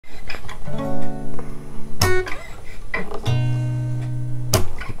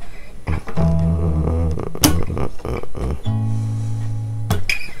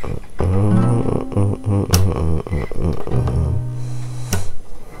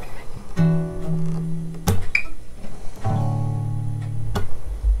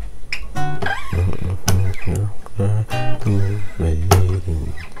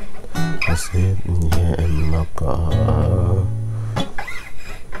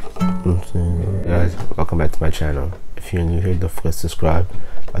Guys, welcome back to my channel. If you're new here, don't forget to subscribe,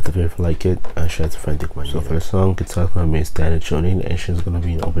 like the video if you like it, and share it to friends. So for the song, guitar is going to be in standard tuning, the instrument is going to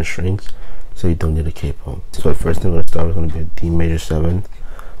be in open strings, so you don't need a capo. So the first thing we're going to start is going to be a D major 7.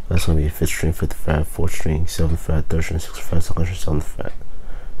 That's going to be a 5th string, 5th fret, 4th string, 7th fret, 3rd string, 6th fret, 2nd string, 7th fret.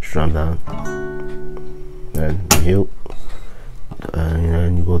 Strum down. Then mute. And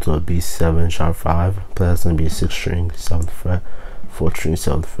then you go to a B7 sharp 5. Play that's going to be a 6th string, 7th fret, 4th string,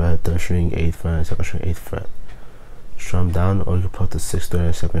 7th fret, 3rd string, 8th fret, 2nd string, 8th fret. Strum down, or you can put the 6th, 3rd,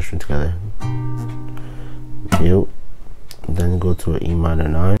 and 2nd string together. Mute. Then you go to an E minor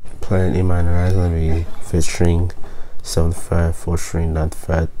 9. Playing E minor 9 is going to be 5th string, 7th fret, 4th string, 9th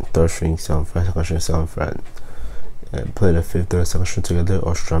fret, 3rd string, 7th fret, 2nd string, 7th fret. And play the 5th, 3rd, 2nd string together,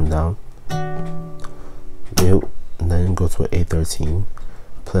 or strum down. Mute. And then you go to an A13.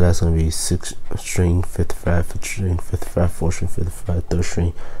 Play that's going to be 6th string, 5th fret, 5th string, 5th fret, 4th string, 5th fret, 3rd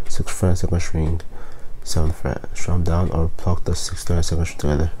string, 6th fret, 2nd string, 7th fret. Strum down, or pluck the 6th, 3rd, and 2nd string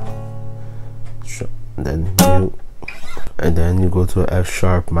together. Then mute. And then you go to an F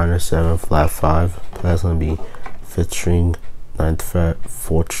sharp minor 7 flat 5. Play that's going to be 5th string, 9th fret,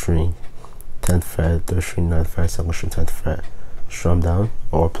 4th string, 10th fret, 3rd string, 9th fret, 2nd string, 10th fret. Strum down,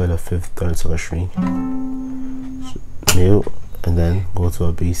 or play the 5th, 3rd, 2nd string. Mute. And then go to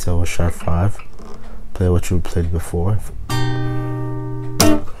a B7 sharp 5. Play what you played before.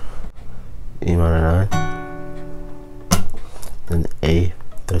 E minor 9. Then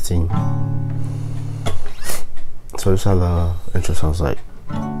A13. So this is how the intro sounds like.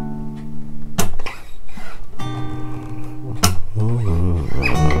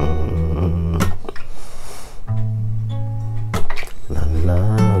 La la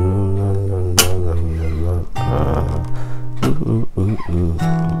la la la la la.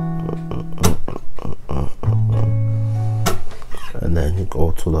 And then you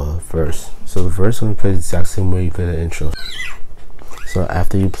go to the verse. So the verse is going to play the exact same way you play the intro. So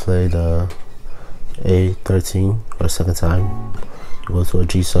after you play the A13 for the second time, you go to a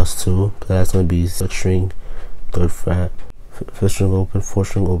G sus2. That's going to be 6th string, 3rd fret, 5th string open, 4th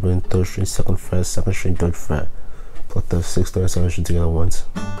string open, 3rd string, 2nd fret, 2nd string, 3rd fret. Put the 6th, 3rd, 2nd string together once.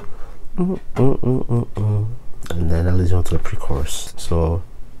 And then that leads you on to the pre-chorus. So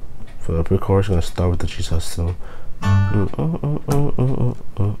for the pre-chorus, you're going to start with the G sus2.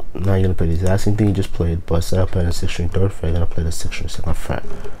 Now you're going to play the exact same thing you just played, but instead of playing the 6th string 3rd fret, you're going to play the 6th string 2nd fret.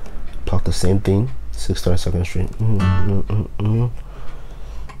 Pluck the same thing, 6th, 3rd, 2nd string.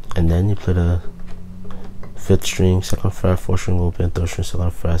 And then you play the 5th string 2nd fret, 4th string open, 3rd string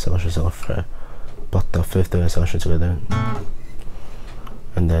 2nd fret, 2nd string 2nd fret. Pluck the 5th, 3rd, and 2nd string together.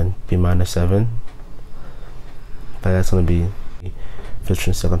 And then B minor 7. That's going to be 5th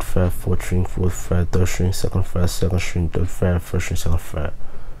string 2nd fret, 4th string 4th fret, 3rd string 2nd fret, 2nd string 3rd fret, 1st string 2nd fret,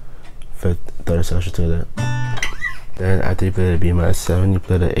 5th, 3rd, 2nd string together. Then after you play the B minor 7, you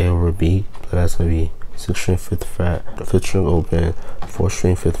play the A over B. That's going to be 6th string 5th fret, 5th string open, 4th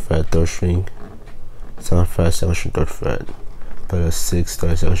string 5th fret, 3rd string 2nd fret, 2nd string 3rd fret. Play the 6th,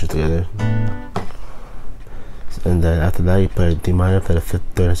 3rd, 2nd string together. And then after that, you play D minor, play the 5th,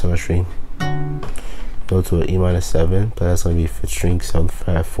 3rd, and 2nd string. Go to an E minor 7. Play that's going to be 5th string, 7th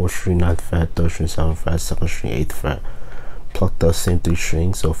fret, 4th string, 9th fret, 3rd string, 7th fret, 2nd string, 8th fret. Pluck the same 3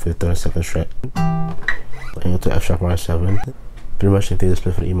 strings, so 5th, 3rd, and 2nd string. And go to F sharp minor 7. Pretty much same thing that's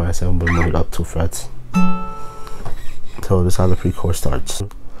played for the E minor 7, but move it up 2 frets. So this is how the pre-chorus starts.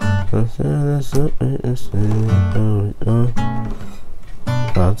 That's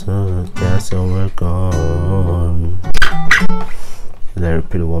how we're gone. And then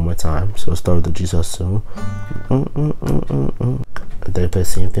repeat it one more time. So start with the G sus2. And then play the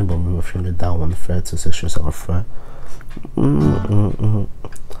same thing, but move your finger down 1 fret to 6th string 2nd fret. And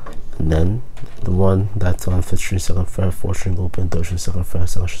then the one that's on 5th string 2nd fret, 4th string open, 3rd string 2nd fret,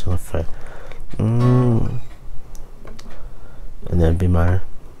 2nd string 2nd fret. And then B minor.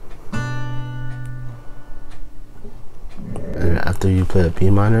 And after you play the B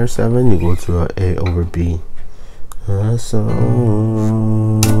minor 7, you go to A over B. So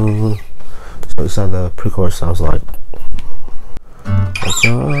this is how the pre-chorus sounds like. That's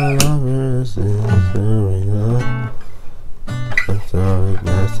all I love is that's all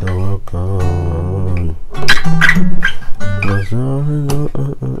that's how we're gone. That's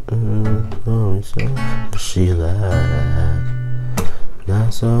all she laughed.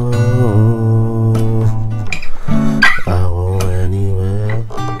 That's all. I will anywhere.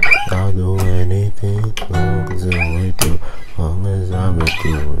 I'll do anything long as I'm with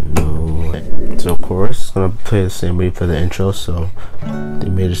you. No. So chorus is gonna play the same way for the intro. So D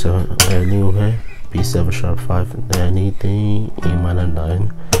major 7 anyway, B7 sharp 5 anything, E minor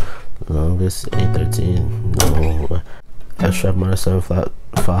 9, this A13, no. F sharp minor 7 flat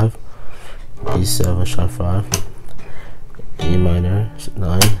 5, D7 sharp 5, E minor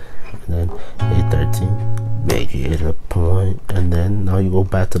 9, and then A13. Make it a point, and then now you go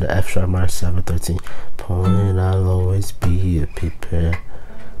back to the F sharp minor 7 13. Point, I'll always be prepared.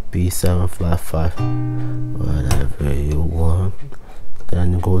 B7 flat 5, whatever you want.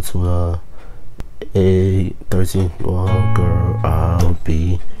 Then you go to A13, well girl, I'll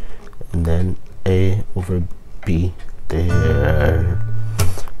be, and then A over B there.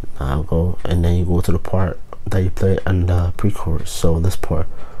 Now go, and then you go to the part that you play in the pre-chorus. So this part,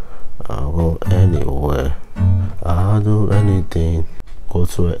 I'll go anywhere, I'll do anything. Go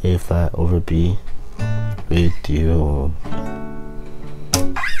to an A flat over B with you.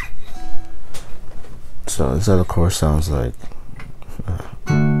 So this is how the chorus sounds like.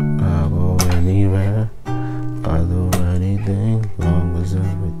 I'll go anywhere, I'll do anything, long as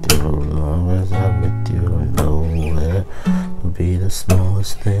I'm with you, long as I'm with you. Nowhere will be the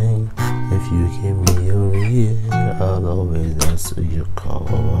smallest thing. If you give me a reason, I'll always answer your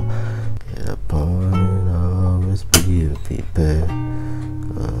call. Get a point, I'll always be prepared.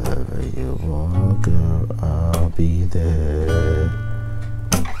 Wherever you want, girl, I'll be there.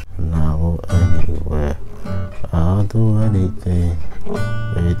 And I'll go anywhere, I'll do anything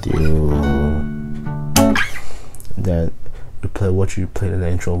with you. Then you play what you played in the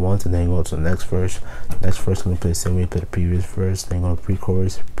intro once, and then you go to the next verse. Next verse gonna play the same way you play the previous verse. Then you go to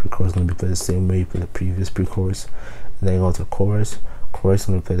pre-chorus. Pre-chorus gonna be played the same way you play the previous pre-chorus. And then you go to the chorus. Chorus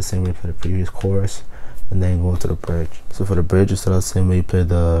gonna play the same way you play the previous chorus. And then you go to the bridge. So for the bridge, you start out the same way you play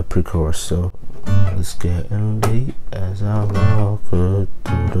the pre-chorus. So it's getting late as I walk through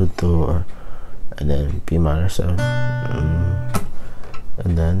the door. And then B minor 7.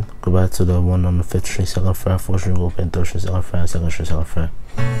 And then go back to the one on the 5th string, 2nd fret, 4th string open, 3rd string, 2nd fret, 2nd string, 2nd fret.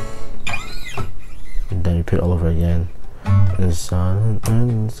 And then repeat all over again. And silent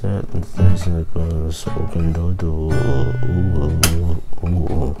and set and things in the girls open the door.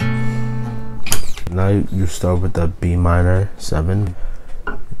 Ooh. Now you start with the B minor 7.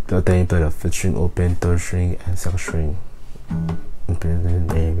 Then you play the 5th string open, 3rd string, and 2nd string.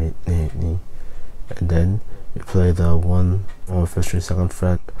 And then you play the one on 5th string, 2nd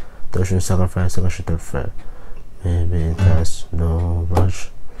fret, 3rd string, 2nd fret, 2nd string, 3rd fret. Maybe that's no rush.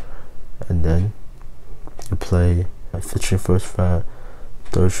 And then you play 5th string, 1st fret,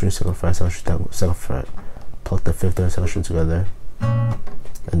 3rd string, 2nd fret, 2nd string, 2nd fret. Pluck the 5th and 2nd string together.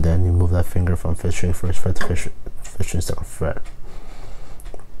 And then you move that finger from 5th string, 1st fret to 5th string, 2nd fret.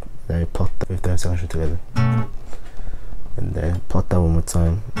 Then you pluck the 5th and 2nd string together. And then pluck that one more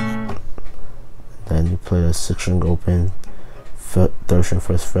time. Then you play a 6th string open, 3rd string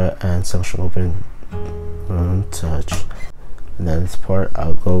 1st fret, and 2nd string open, untouch. And then this part,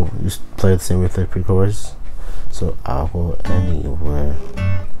 I'll go, just play the same way for the pre-chorus. So I'll go anywhere.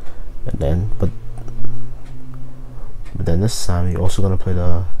 And then, but then this time you're also gonna play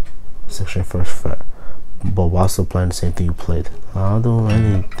the 6th string 1st fret, but while still playing the same thing you played. I'll do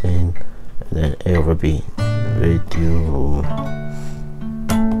anything. And then A over B with you.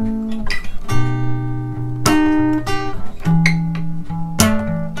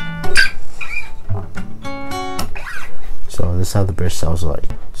 So this is how the bridge sounds like.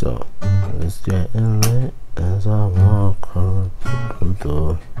 So it's getting late as I walk through the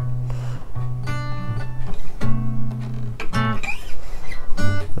door.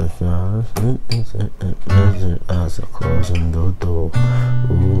 As I closing the door.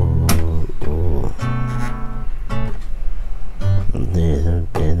 Ooh. Little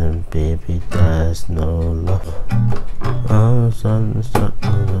bit of baby, that's no love. I'm starting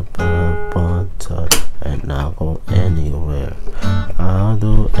to one touch, and I'll go anywhere. I'll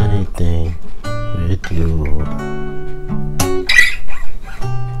do anything with you.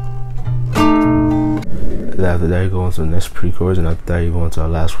 After that, you go on to the next pre-chorus, and after that, you go on to our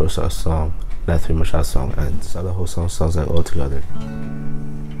last chorus of our song. That's pretty much our song, and that's how the whole song sounds like all together.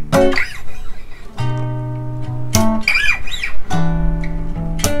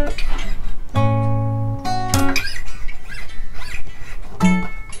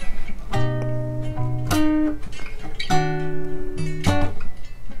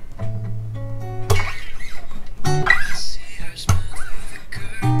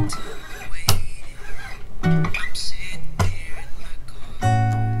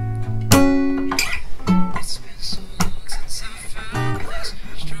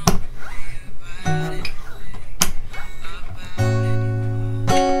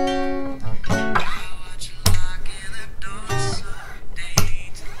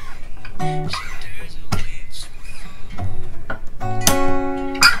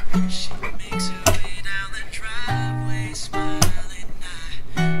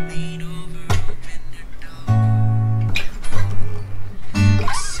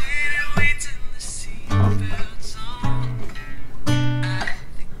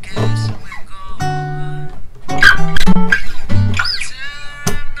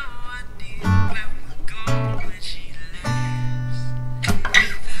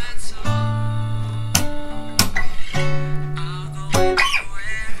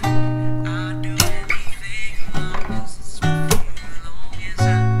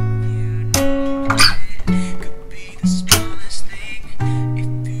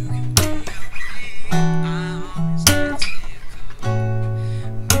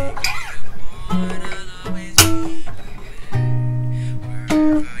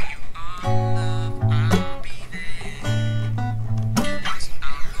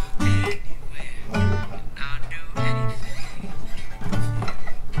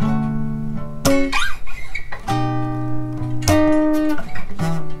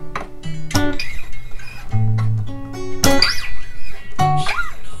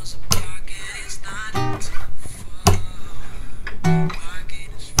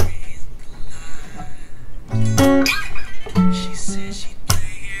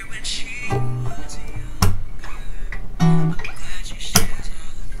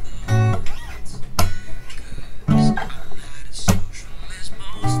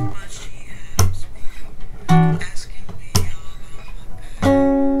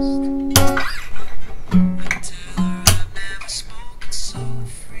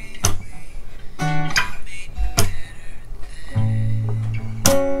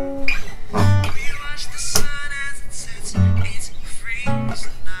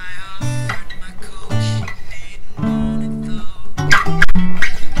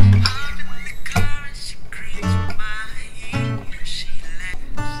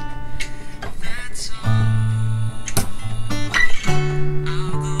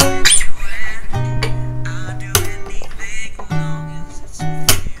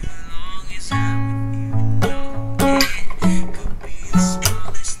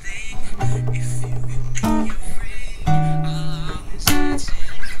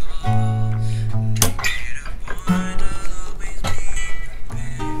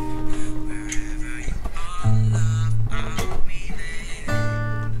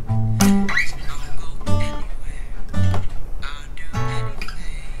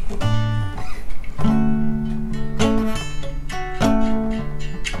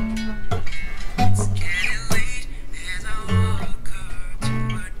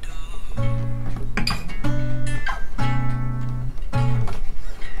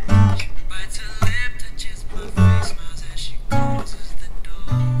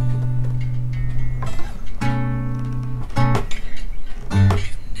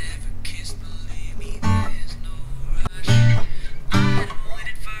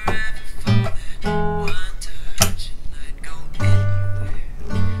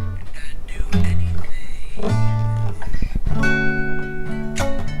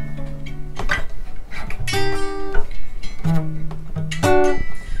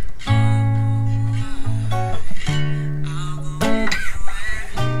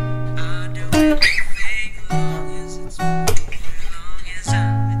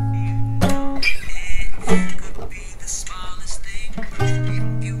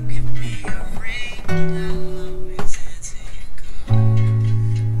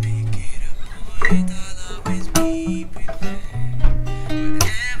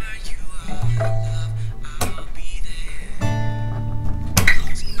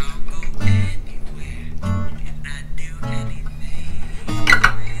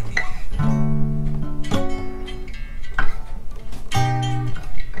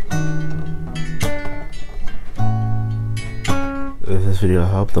 If this video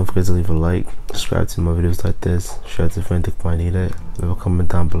helped, don't forget to leave a like, subscribe to more videos like this, share it to friends if I need it, leave a comment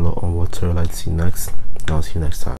down below on what tutorial I'd see next, and I'll see you next time.